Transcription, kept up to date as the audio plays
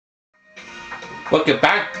Welcome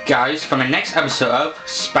back, guys, for the next episode of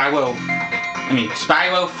Spyro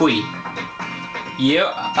 3, Year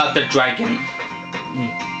of the Dragon.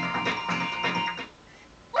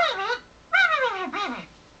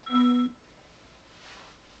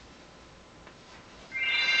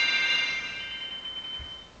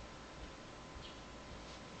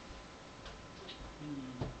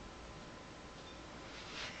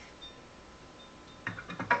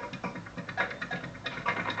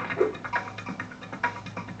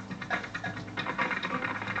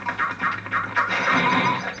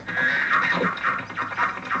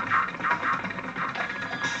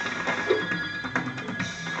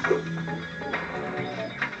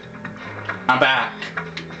 I'm back.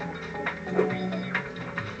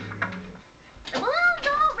 The balloon's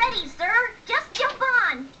all ready, sir. Just jump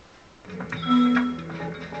on.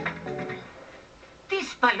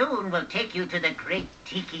 This balloon will take you to the great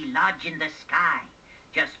Tiki Lodge in the sky.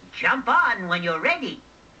 Just jump on when you're ready.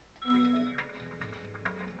 Hop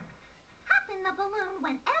in the balloon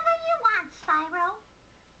whenever you want, Spyro.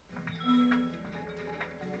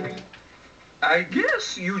 I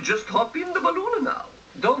guess you just hop in the balloon now.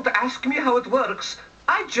 Don't ask me how it works.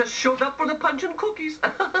 I just showed up for the punch and cookies.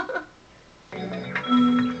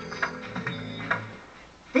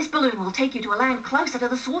 This balloon will take you to a land closer to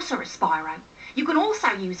the sorcerer, Spyro. You can also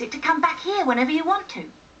use it to come back here whenever you want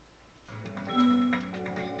to.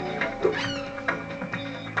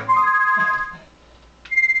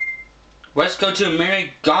 Let's go to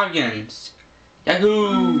Merry Gardens.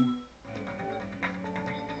 Yahoo!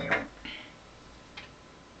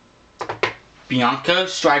 Bianca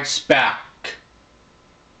strikes back.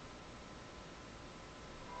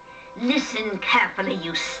 Listen carefully,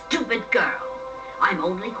 you stupid girl. I'm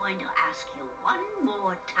only going to ask you one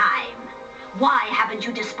more time. Why haven't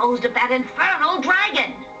you disposed of that infernal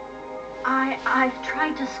dragon? I've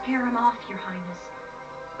tried to scare him off, Your Highness.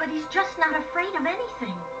 But he's just not afraid of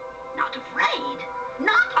anything. Not afraid?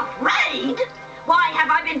 Not afraid? Why have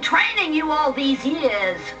I been training you all these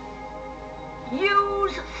years?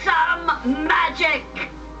 Use some magic.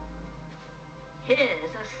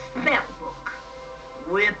 Here's a spell book.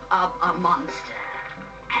 Whip up a monster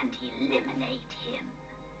and eliminate him.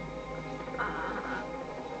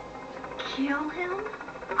 Kill him?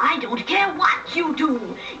 I don't care what you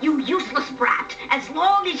do, you useless brat, as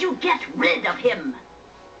long as you get rid of him.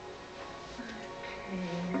 Okay,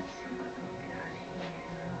 let's see what we got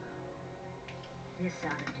here. This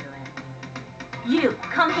ought to do it. You,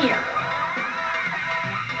 come here.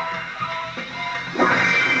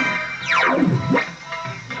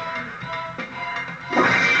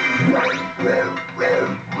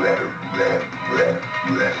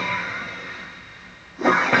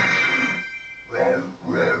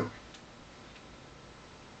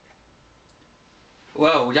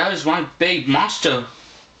 Whoa, that was one big monster,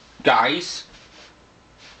 guys.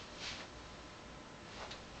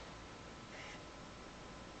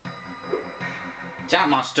 That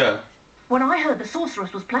monster. When I heard the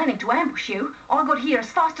sorceress was planning to ambush you, I got here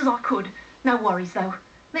as fast as I could. No worries, though.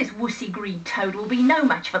 This wussy green toad will be no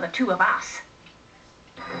match for the two of us.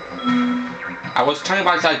 I was talking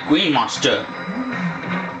about that green monster.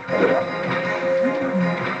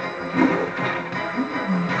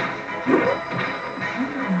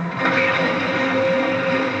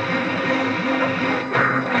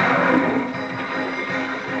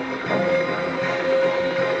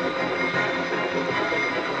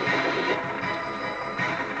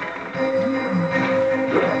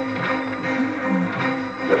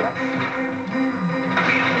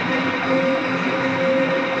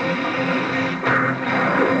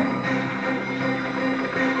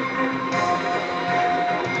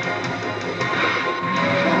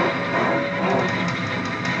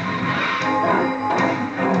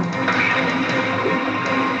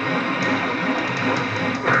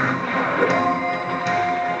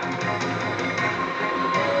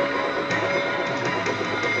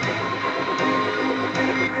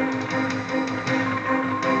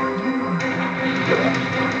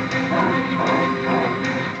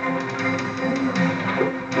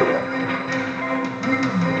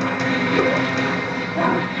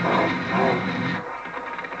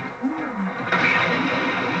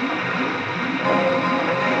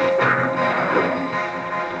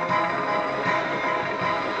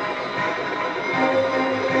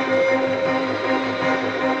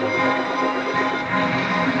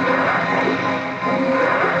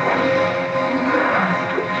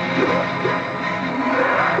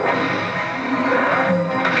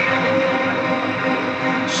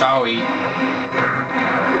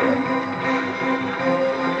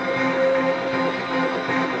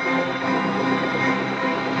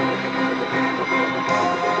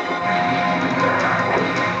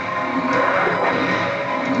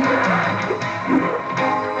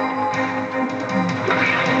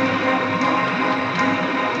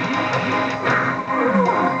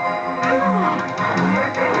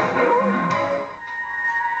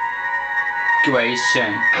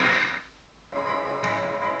 situation.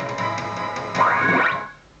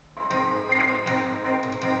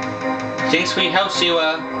 Thanks for your help,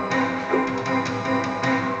 Siwa.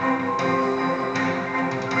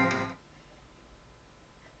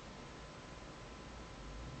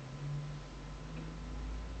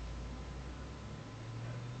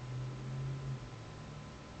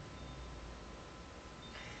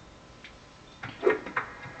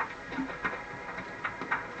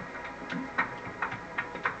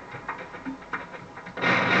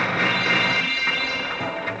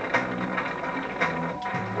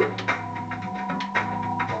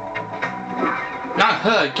 Not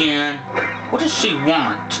her again. What does she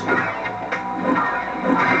want?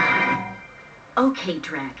 Okay,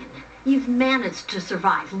 Dragon. You've managed to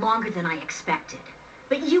survive longer than I expected.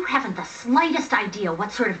 But you haven't the slightest idea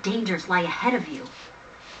what sort of dangers lie ahead of you.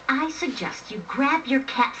 I suggest you grab your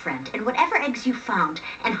cat friend and whatever eggs you found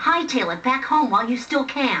and hightail it back home while you still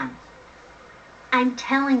can. I'm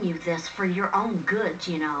telling you this for your own good,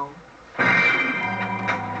 you know.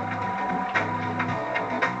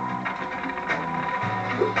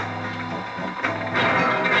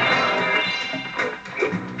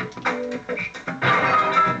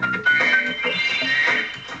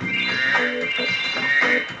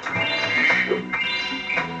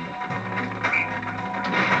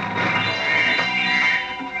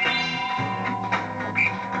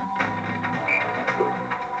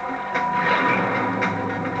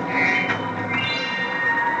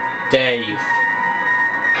 Dave.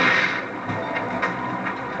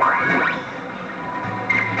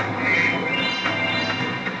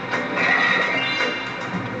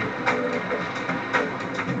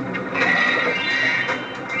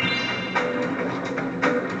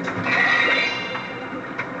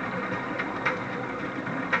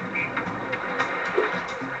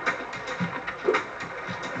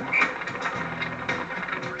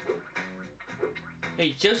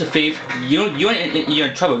 Hey, Josephine, you're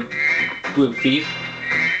in trouble, Blue Thief.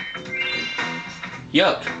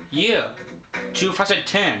 Yuck, yeah,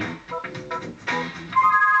 2010.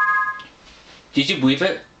 Did you believe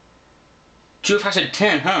it?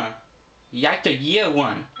 2010, huh? Yikes, the year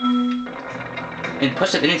one. And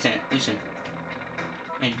plus it's innocent.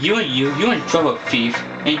 And you're in trouble, Thief,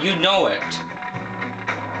 and you know it.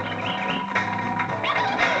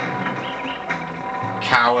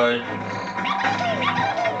 Coward.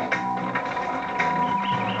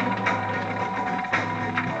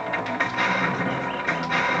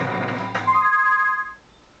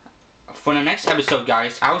 For the next episode,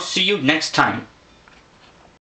 guys, I'll see you next time.